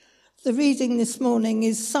The reading this morning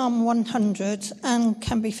is Psalm 100 and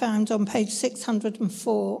can be found on page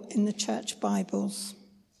 604 in the Church Bibles.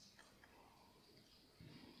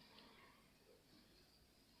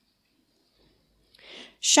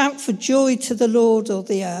 Shout for joy to the Lord, all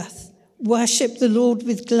the earth. Worship the Lord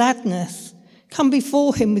with gladness. Come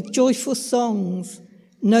before him with joyful songs.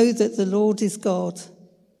 Know that the Lord is God.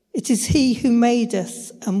 It is he who made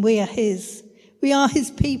us, and we are his. We are his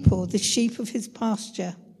people, the sheep of his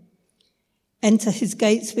pasture. Enter his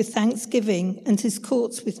gates with thanksgiving and his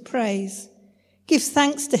courts with praise. Give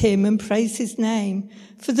thanks to him and praise his name.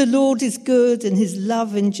 For the Lord is good and his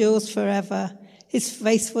love endures forever. His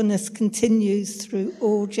faithfulness continues through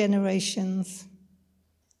all generations.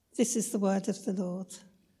 This is the word of the Lord.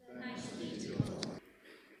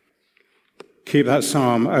 Keep that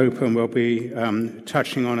psalm open. We'll be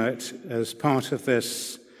touching on it as part of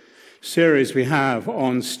this series we have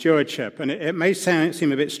on stewardship. And it may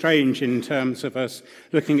seem a bit strange in terms of us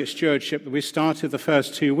looking at stewardship that we started the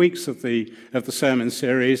first 2 weeks of the sermon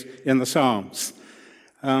series in the Psalms.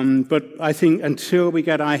 But I think until we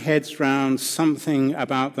get our heads round something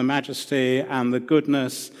about the majesty and the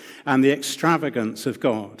goodness and the extravagance of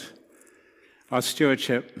God, our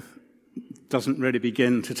stewardship doesn't really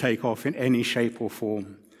begin to take off in any shape or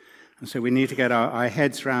form. And so we need to get our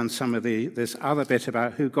heads around some of this other bit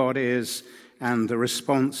about who God is and the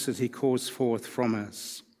response that he calls forth from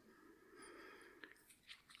us.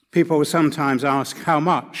 People will sometimes ask, how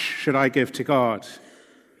much should I give to God?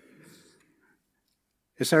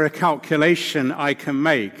 Is there a calculation I can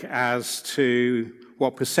make as to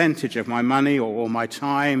what percentage of my money or my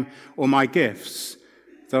time or my gifts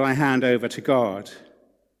that I hand over to God?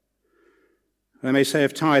 They may say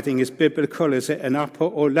if tithing is biblical, is it an upper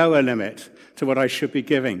or lower limit to what I should be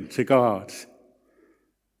giving to God?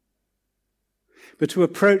 But to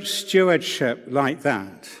approach stewardship like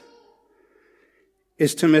that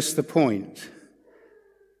is to miss the point.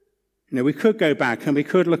 We could go back and we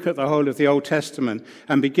could look at the whole of the Old Testament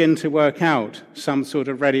and begin to work out some sort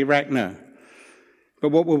of ready reckoner. But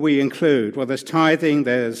what will we include? Well, there's tithing,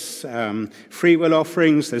 there's free will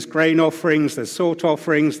offerings, there's grain offerings, there's salt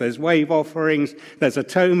offerings, there's wave offerings, there's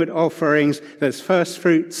atonement offerings, there's first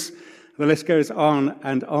fruits. The list goes on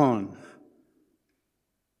and on.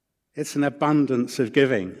 It's an abundance of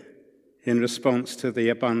giving in response to the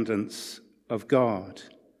abundance of God.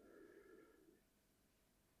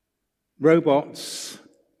 Robots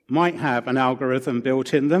might have an algorithm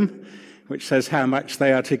built in them which says how much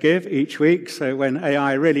they are to give each week. So when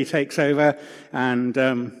AI really takes over, and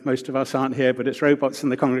most of us aren't here, but it's robots in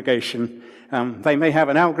the congregation, they may have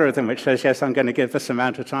an algorithm which says, yes, I'm going to give this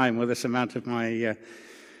amount of time or this amount of my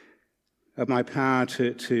power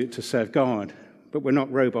to serve God. But we're not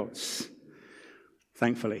robots,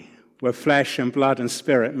 thankfully. We're flesh and blood and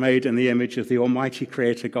spirit made in the image of the Almighty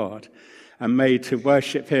Creator God and made to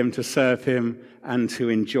worship him, to serve him, and to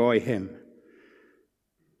enjoy him.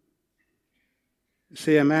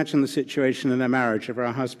 See, imagine the situation in a marriage where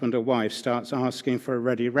a husband or wife starts asking for a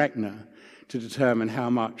ready reckoner to determine how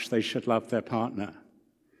much they should love their partner.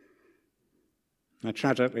 Now,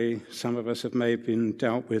 tragically, some of us have maybe been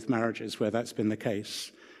dealt with marriages where that's been the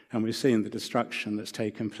case, and we've seen the destruction that's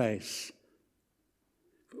taken place.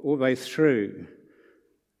 But all the way through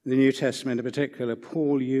the New Testament in particular,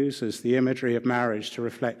 Paul uses the imagery of marriage to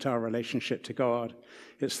reflect our relationship to God.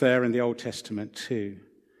 It's there in the Old Testament too.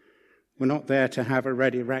 We're not there to have a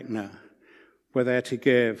ready reckoner. We're there to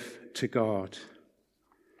give to God.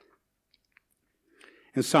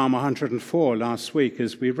 In Psalm 104 last week,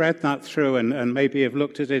 as we read that through and maybe have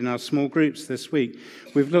looked at it in our small groups this week,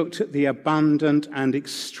 we've looked at the abundant and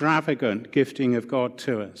extravagant gifting of God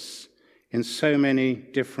to us in so many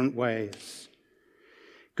different ways.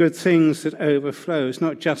 Good things that overflow. It's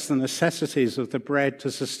not just the necessities of the bread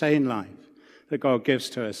to sustain life that God gives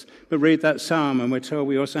to us. But read that psalm and we're told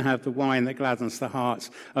we also have the wine that gladdens the hearts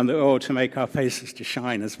and the oil to make our faces to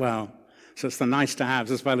shine as well. So it's the nice to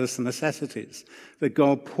haves as well as the necessities that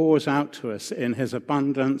God pours out to us in his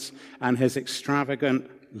abundance and his extravagant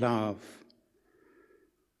love.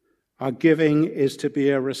 Our giving is to be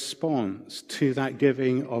a response to that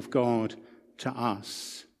giving of God to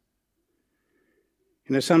us.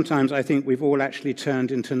 Sometimes I think we've all actually turned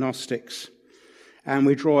into Gnostics. And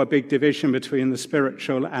we draw a big division between the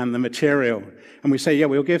spiritual and the material. And we say, yeah,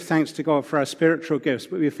 we'll give thanks to God for our spiritual gifts,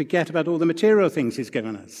 but we forget about all the material things he's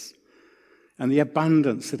given us and the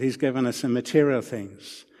abundance that he's given us in material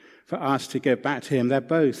things for us to give back to him. They're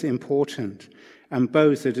both important, and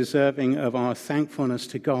both are deserving of our thankfulness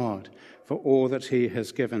to God for all that he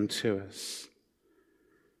has given to us.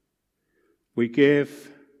 We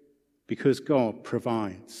give because God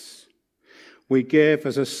provides. we give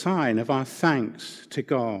as a sign of our thanks to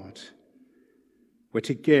God. We're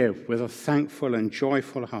to give with a thankful and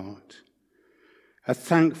joyful heart, a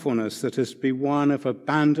thankfulness that is to be one of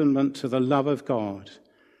abandonment to the love of God,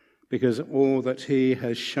 because of all that he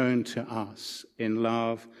has shown to us in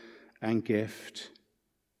love and gift.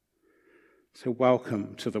 So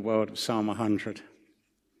welcome to the world of Psalm 100.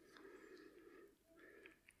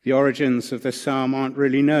 The origins of this psalm aren't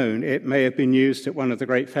really known. It may have been used at one of the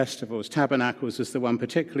great festivals. Tabernacles is the one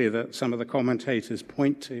particularly that some of the commentators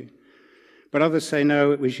point to. But others say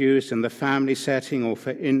no, it was used in the family setting or for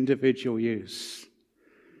individual use.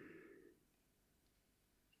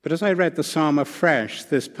 But as I read the psalm afresh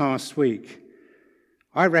this past week,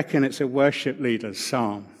 I reckon it's a worship leader's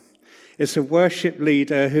psalm. It's a worship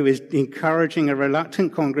leader who is encouraging a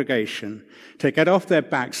reluctant congregation to get off their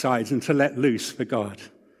backsides and to let loose for God.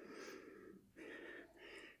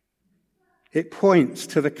 It points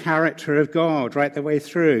to the character of God right the way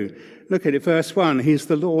through. Look at it, verse 1, he's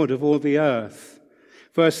the Lord of all the earth.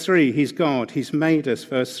 Verse 3, he's God, he's made us.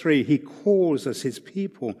 Verse 3, he calls us his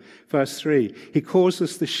people. Verse 3, he calls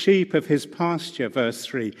us the sheep of his pasture. Verse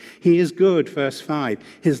 3, he is good. Verse 5,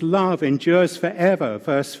 his love endures forever.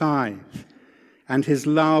 Verse 5, and his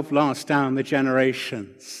love lasts down the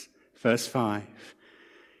generations. Verse 5.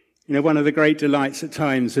 You know, one of the great delights at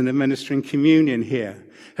times in administering communion here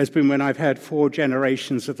has been when I've had 4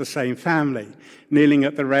 generations of the same family kneeling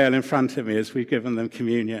at the rail in front of me as we've given them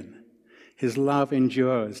communion. His love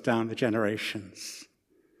endures down the generations.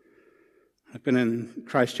 I've been in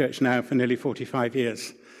Christchurch now for nearly 45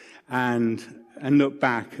 years and look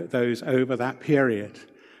back at those over that period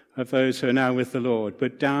of those who are now with the Lord,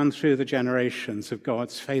 but down through the generations of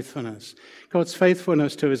God's faithfulness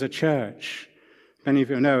to as a church. Many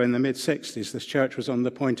of you know in the mid-60s, this church was on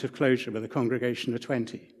the point of closure with a congregation of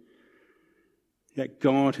 20. Yet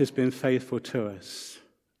God has been faithful to us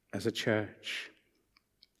as a church.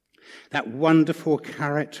 That wonderful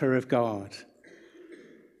character of God.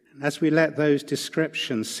 And as we let those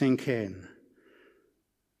descriptions sink in,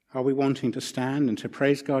 are we wanting to stand and to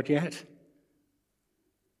praise God yet?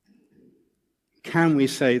 Can we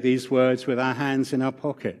say these words with our hands in our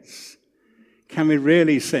pockets? Can we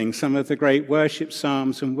really sing some of the great worship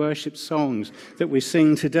psalms and worship songs that we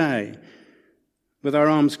sing today with our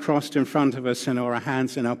arms crossed in front of us and our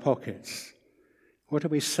hands in our pockets? What are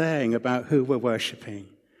we saying about who we're worshiping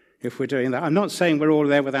if we're doing that? I'm not saying we're all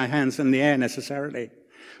there with our hands in the air necessarily,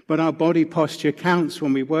 but our body posture counts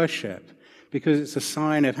when we worship because it's a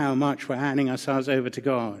sign of how much we're handing ourselves over to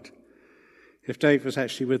God. If Dave was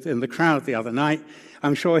actually within the crowd the other night,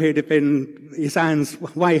 I'm sure he'd have been his hands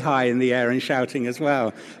way high in the air and shouting as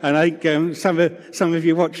well. And I think some of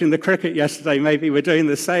you watching the cricket yesterday maybe were doing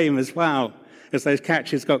the same as well, as those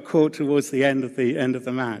catches got caught towards the end of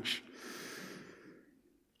the match.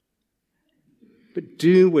 But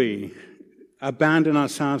do we abandon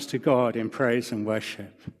ourselves to God in praise and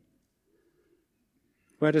worship?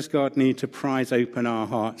 Where does God need to prise open our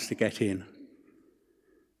hearts to get in?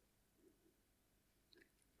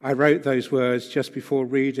 I wrote those words just before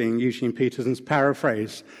reading Eugene Peterson's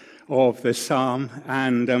paraphrase of the psalm.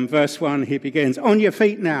 And verse 1, he begins, "On your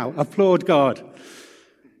feet now, applaud God."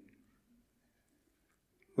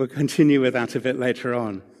 We'll continue with that a bit later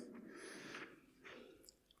on.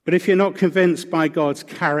 But if you're not convinced by God's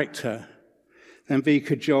character, then be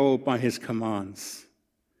cajoled by his commands.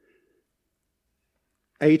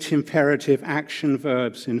 8 imperative action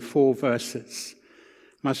verbs in 4 verses.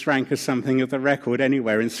 Must rank as something of the record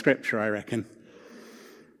anywhere in Scripture, I reckon.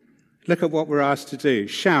 Look at what we're asked to do.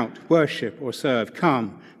 Shout, worship, or serve.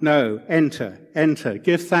 Come, know, enter,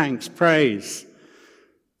 give thanks, praise.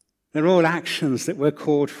 They're all actions that we're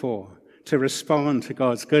called for to respond to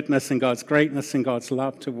God's goodness and God's greatness and God's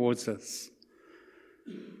love towards us.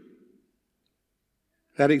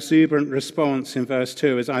 That exuberant response in verse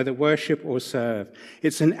 2 is either worship or serve.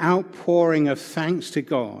 It's an outpouring of thanks to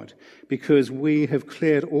God because we have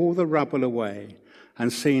cleared all the rubble away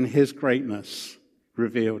and seen his greatness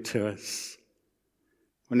revealed to us.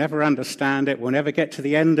 We'll never understand it. We'll never get to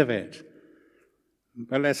the end of it.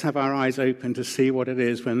 But let's have our eyes open to see what it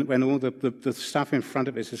is when all the stuff in front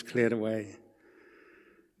of us is cleared away.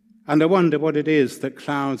 And I wonder what it is that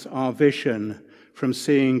clouds our vision from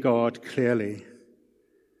seeing God clearly.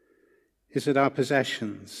 Is it our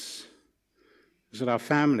possessions? Is it our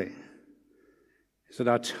family? Is it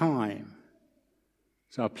our time?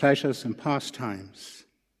 Is it our pleasures and pastimes?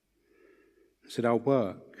 Is it our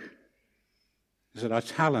work? Is it our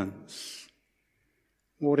talents?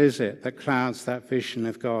 What is it that clouds that vision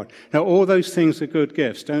of God? Now, all those things are good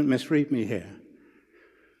gifts. Don't misread me here.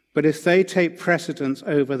 But if they take precedence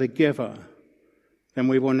over the giver, then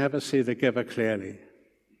we will never see the giver clearly.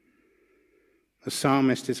 The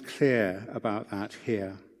psalmist is clear about that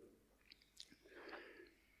here.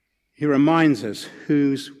 He reminds us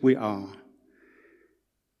whose we are.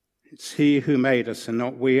 It's he who made us and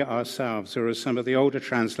not we ourselves, or as some of the older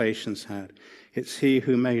translations had, it's he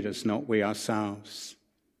who made us, not we ourselves.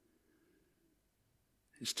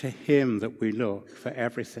 It's to him that we look for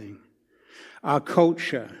everything. Our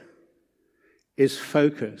culture is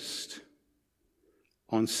focused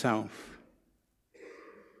on self.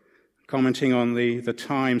 Commenting on the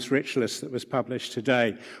Times rich list that was published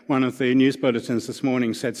today, one of the news bulletins this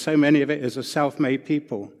morning said so many of it is of self-made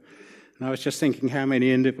people. And I was just thinking how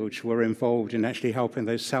many individuals were involved in actually helping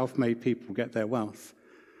those self-made people get their wealth.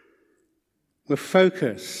 We're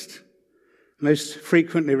focused. Most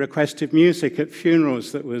frequently requested music at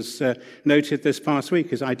funerals that was noted this past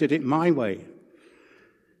week is I Did It My Way.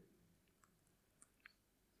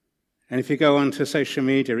 And if you go onto social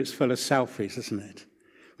media, it's full of selfies, isn't it?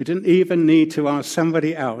 We didn't even need to ask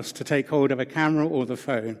somebody else to take hold of a camera or the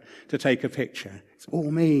phone to take a picture. It's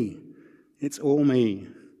all me. It's all me.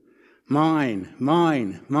 Mine,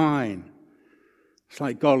 mine, mine. It's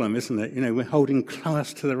like Gollum, isn't it? You know, we're holding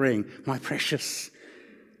close to the ring. My precious,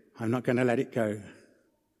 I'm not going to let it go.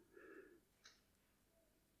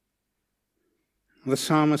 The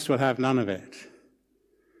psalmist will have none of it.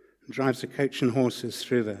 He drives the coach and horses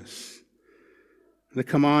through this. The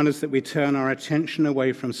command is that we turn our attention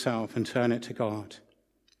away from self and turn it to God.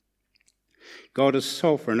 God is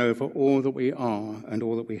sovereign over all that we are and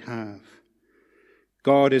all that we have.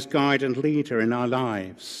 God is guide and leader in our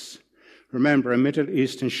lives. Remember, a Middle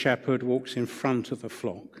Eastern shepherd walks in front of the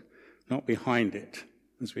flock, not behind it,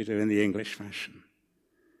 as we do in the English fashion.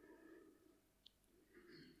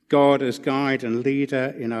 God is guide and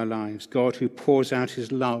leader in our lives. God who pours out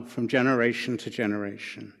his love from generation to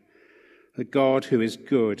generation. The God who is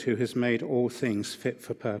good, who has made all things fit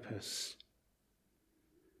for purpose.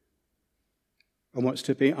 And what's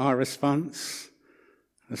to be our response?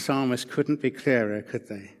 The psalmist couldn't be clearer, could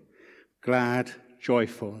they? Glad,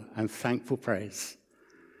 joyful, and thankful praise.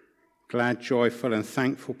 Glad, joyful, and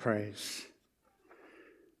thankful praise.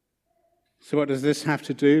 So what does this have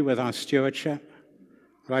to do with our stewardship?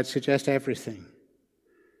 Well, I'd suggest everything.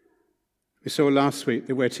 We saw last week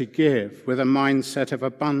that we're to give with a mindset of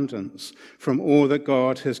abundance from all that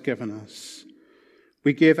God has given us.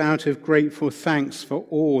 We give out of grateful thanks for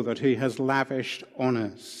all that he has lavished on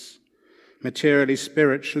us, materially,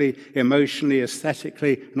 spiritually, emotionally,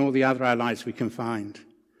 aesthetically, and all the other allies we can find.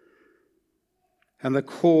 And the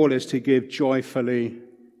call is to give joyfully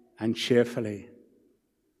and cheerfully.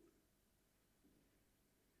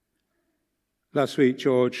 Last week,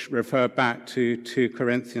 George referred back to 2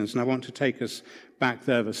 Corinthians, and I want to take us back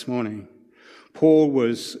there this morning. Paul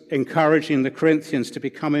was encouraging the Corinthians to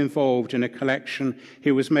become involved in a collection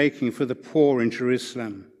he was making for the poor in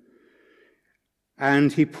Jerusalem.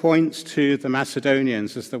 And he points to the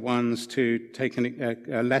Macedonians as the ones to take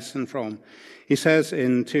a lesson from. He says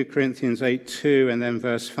in 2 Corinthians 8:2 and then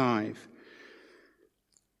verse 5,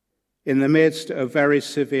 in the midst of very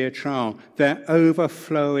severe trial, their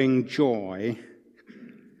overflowing joy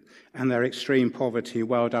and their extreme poverty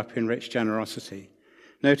welled up in rich generosity.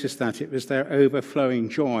 Notice that it was their overflowing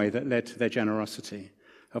joy that led to their generosity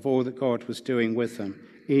of all that God was doing with them,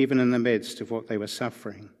 even in the midst of what they were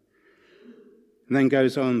suffering. And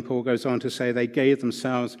then Paul goes on to say they gave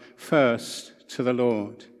themselves first to the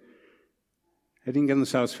Lord. They didn't give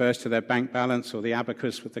themselves first to their bank balance or the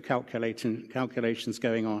abacus with the calculations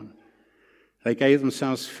going on. They gave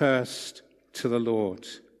themselves first to the Lord.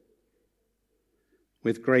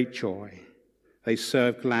 With great joy, they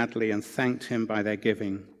served gladly and thanked him by their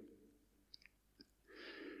giving.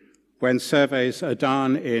 When surveys are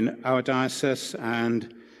done in our diocese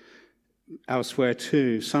and elsewhere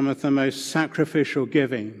too, some of the most sacrificial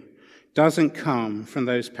giving doesn't come from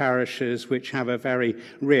those parishes which have a very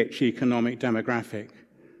rich economic demographic,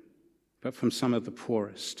 but from some of the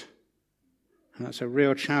poorest. And that's a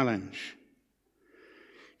real challenge.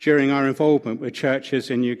 During our involvement with churches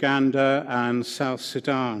in Uganda and South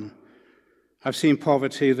Sudan, I've seen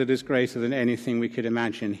poverty that is greater than anything we could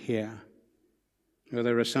imagine here. Well,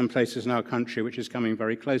 there are some places in our country which is coming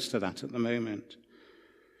very close to that at the moment.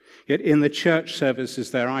 Yet in the church services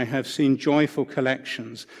there, I have seen joyful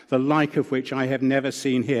collections, the like of which I have never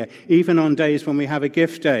seen here, even on days when we have a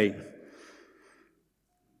gift day.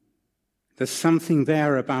 There's something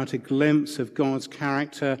there about a glimpse of God's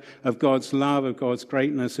character, of God's love, of God's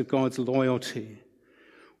greatness, of God's loyalty,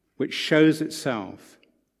 which shows itself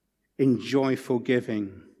in joyful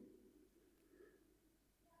giving.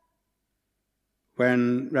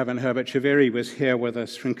 when Reverend Herbert Chaviri was here with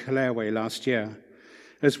us from Kalawe last year.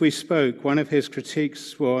 As we spoke, one of his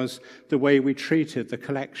critiques was the way we treated the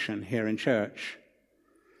collection here in church.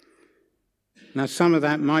 Now, some of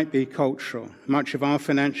that might be cultural. Much of our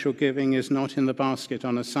financial giving is not in the basket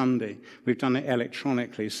on a Sunday. We've done it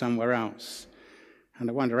electronically somewhere else. And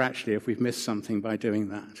I wonder actually if we've missed something by doing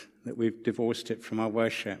that we've divorced it from our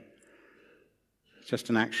worship. It's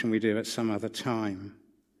just an action we do at some other time.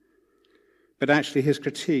 But actually his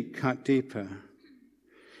critique cut deeper.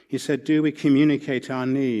 He said, do we communicate our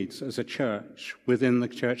needs as a church within the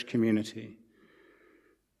church community?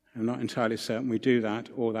 I'm not entirely certain we do that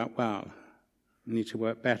all that well. We need to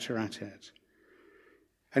work better at it.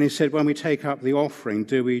 And he said, when we take up the offering,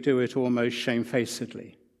 do we do it almost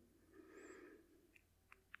shamefacedly?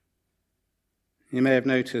 You may have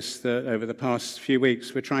noticed that over the past few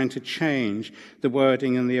weeks, we're trying to change the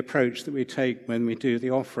wording and the approach that we take when we do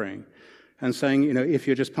the offering. And saying, if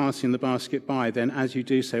you're just passing the basket by, then as you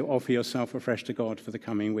do so, offer yourself afresh to God for the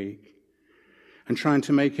coming week. And trying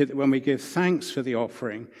to make it that when we give thanks for the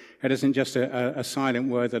offering, it isn't just a silent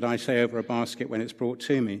word that I say over a basket when it's brought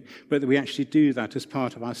to me, but that we actually do that as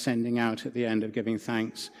part of our sending out at the end of giving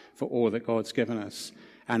thanks for all that God's given us.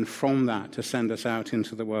 And from that, to send us out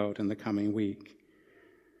into the world in the coming week.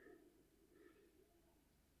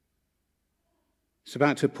 So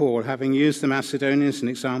back to Paul, having used the Macedonians as an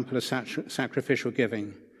example of sacrificial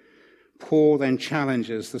giving, Paul then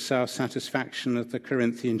challenges the self-satisfaction of the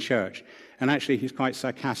Corinthian church. And actually, he's quite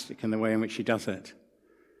sarcastic in the way in which he does it.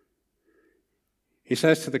 He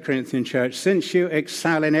says to the Corinthian church, since you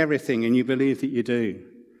excel in everything, and you believe that you do,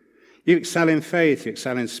 you excel in faith, you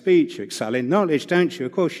excel in speech, you excel in knowledge, don't you?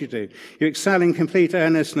 Of course you do. You excel in complete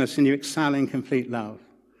earnestness, and you excel in complete love.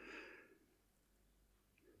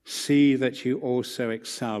 See that you also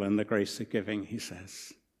excel in the grace of giving, he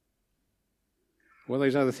says. Well,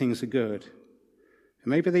 those other things are good. And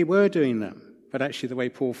maybe they were doing them, but actually the way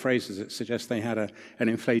Paul phrases it suggests they had an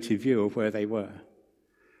inflated view of where they were.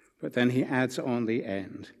 But then he adds on the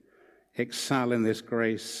end, excel in this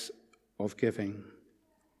grace of giving.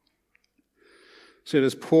 So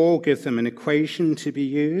does Paul give them an equation to be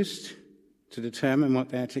used to determine what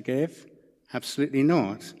they're to give? Absolutely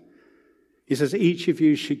not. He says, each of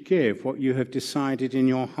you should give what you have decided in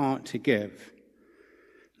your heart to give,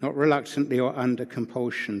 not reluctantly or under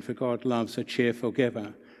compulsion, for God loves a cheerful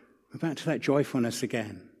giver. We're back to that joyfulness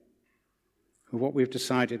again, of what we've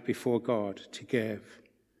decided before God to give.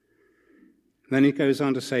 And then he goes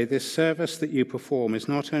on to say, this service that you perform is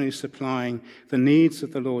not only supplying the needs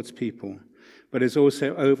of the Lord's people, but is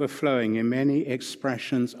also overflowing in many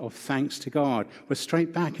expressions of thanks to God. We're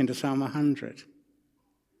straight back into Psalm 100.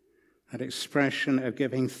 That expression of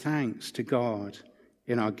giving thanks to God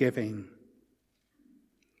in our giving.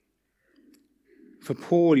 For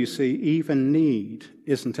Paul, you see, even need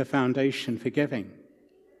isn't a foundation for giving.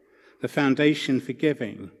 The foundation for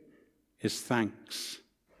giving is thanks.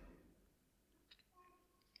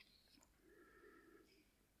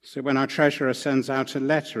 So when our treasurer sends out a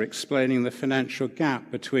letter explaining the financial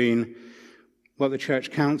gap between what the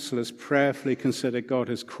church council has prayerfully considered God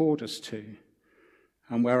has called us to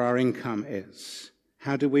and where our income is,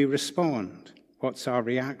 how do we respond? What's our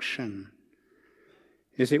reaction?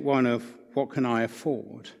 Is it one of, what can I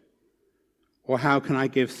afford? Or how can I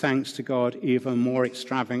give thanks to God even more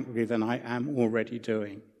extravagantly than I am already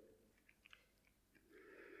doing?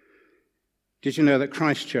 Did you know that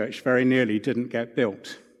Christchurch very nearly didn't get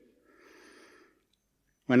built?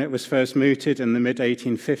 When it was first mooted in the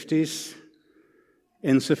mid-1850s,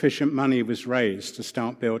 insufficient money was raised to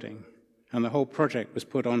start building. And the whole project was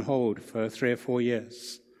put on hold for 3 or 4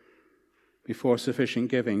 years before sufficient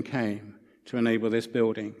giving came to enable this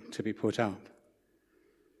building to be put up.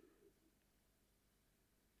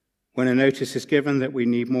 When a notice is given that we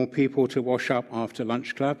need more people to wash up after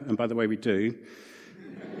lunch club, and by the way, we do,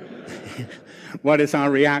 what is our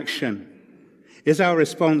reaction? Is our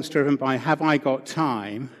response driven by, have I got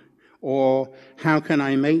time? Or how can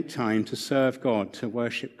I make time to serve God, to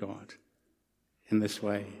worship God in this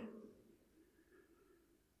way?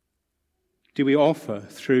 Do we offer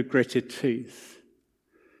through gritted teeth?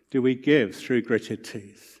 Do we give through gritted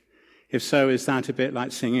teeth? If so, is that a bit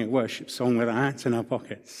like singing a worship song with our hands in our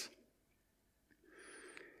pockets?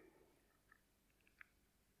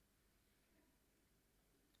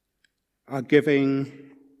 Our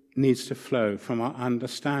giving needs to flow from our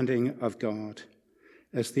understanding of God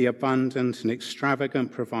as the abundant and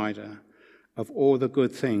extravagant provider of all the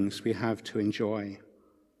good things we have to enjoy.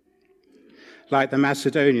 Like the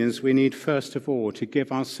Macedonians, we need first of all to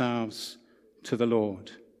give ourselves to the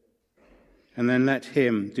Lord and then let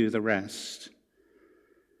him do the rest.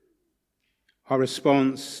 Our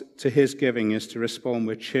response to his giving is to respond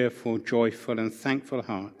with cheerful, joyful, and thankful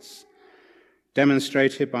hearts,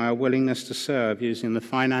 demonstrated by our willingness to serve using the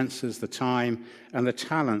finances, the time, and the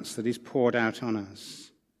talents that he's poured out on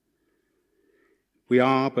us. We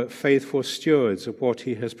are but faithful stewards of what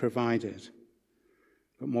he has provided,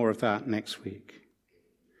 but more of that next week.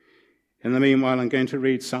 In the meanwhile, I'm going to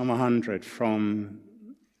read Psalm 100 from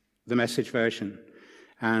the Message version.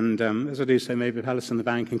 And as I do so, maybe Alice in the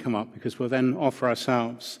band can come up, because we'll then offer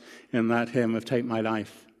ourselves in that hymn of Take My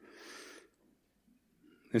Life.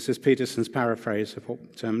 This is Peterson's paraphrase of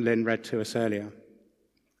what Lynn read to us earlier.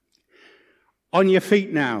 On your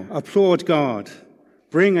feet now, applaud God.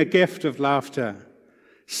 Bring a gift of laughter.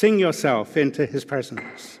 Sing yourself into his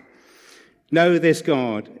presence. Know this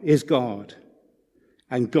God is God,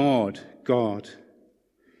 and God, God.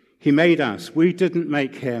 He made us. We didn't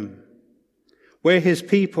make him. We're his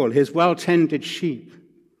people, his well-tended sheep.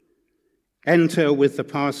 Enter with the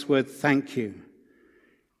password, thank you.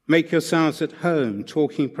 Make yourselves at home,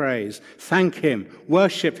 talking praise. Thank him,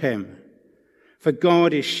 worship him. For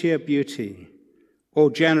God is sheer beauty, all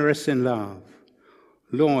generous in love,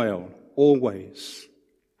 loyal always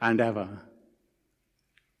and ever.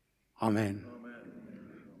 Amen.